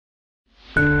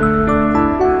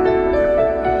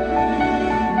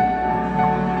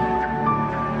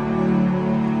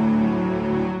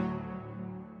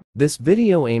This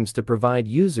video aims to provide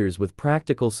users with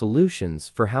practical solutions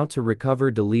for how to recover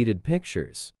deleted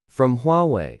pictures. From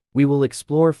Huawei, we will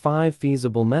explore 5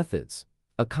 feasible methods,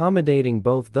 accommodating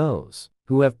both those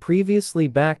who have previously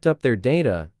backed up their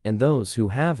data and those who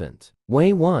haven't.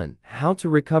 Way 1. How to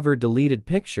recover deleted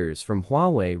pictures from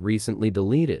Huawei recently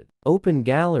deleted. Open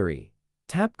Gallery.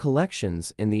 Tap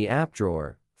Collections in the app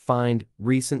drawer. Find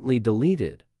Recently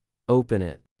Deleted. Open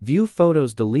it. View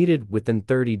photos deleted within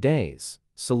 30 days.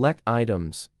 Select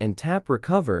Items and tap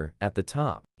Recover at the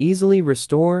top. Easily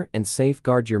restore and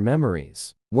safeguard your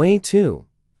memories. Way 2.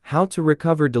 How to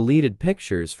recover deleted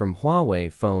pictures from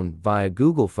Huawei phone via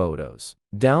Google Photos.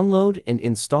 Download and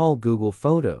install Google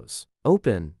Photos.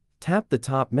 Open, tap the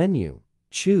top menu,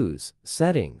 choose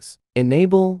Settings.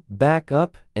 Enable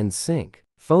Backup and Sync.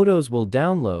 Photos will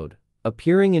download,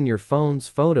 appearing in your phone's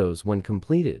photos when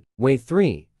completed. Way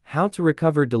 3. How to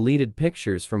recover deleted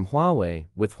pictures from Huawei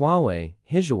with Huawei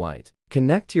Hisuite.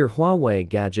 Connect your Huawei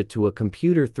gadget to a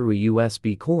computer through a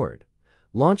USB cord.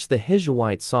 Launch the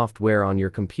Hisuite software on your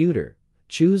computer.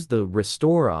 Choose the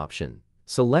Restore option.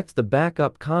 Select the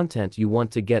backup content you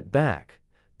want to get back.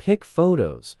 Pick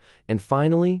Photos, and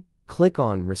finally, click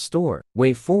on Restore.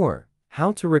 Way 4.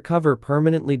 How to recover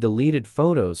permanently deleted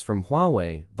photos from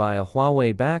Huawei via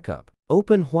Huawei Backup.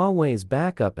 Open Huawei's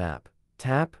Backup app.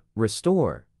 Tap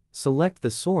Restore. Select the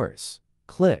source.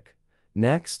 Click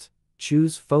Next.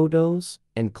 Choose Photos,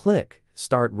 and click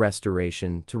Start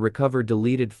Restoration to recover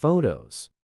deleted photos.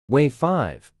 Way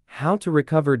 5. How to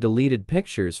recover deleted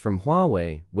pictures from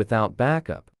Huawei without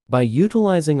backup. By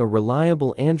utilizing a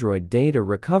reliable Android data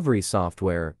recovery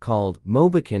software called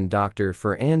Mobican Doctor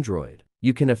for Android,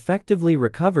 you can effectively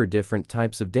recover different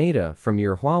types of data from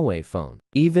your Huawei phone,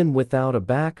 even without a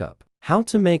backup. How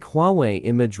to make Huawei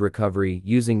image recovery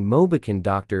using Mobican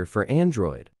Doctor for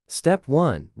Android. Step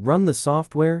 1. Run the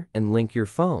software and link your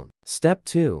phone. Step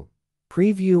 2.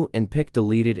 Preview and pick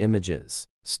deleted images.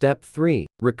 Step 3.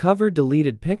 Recover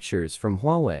deleted pictures from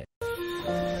Huawei.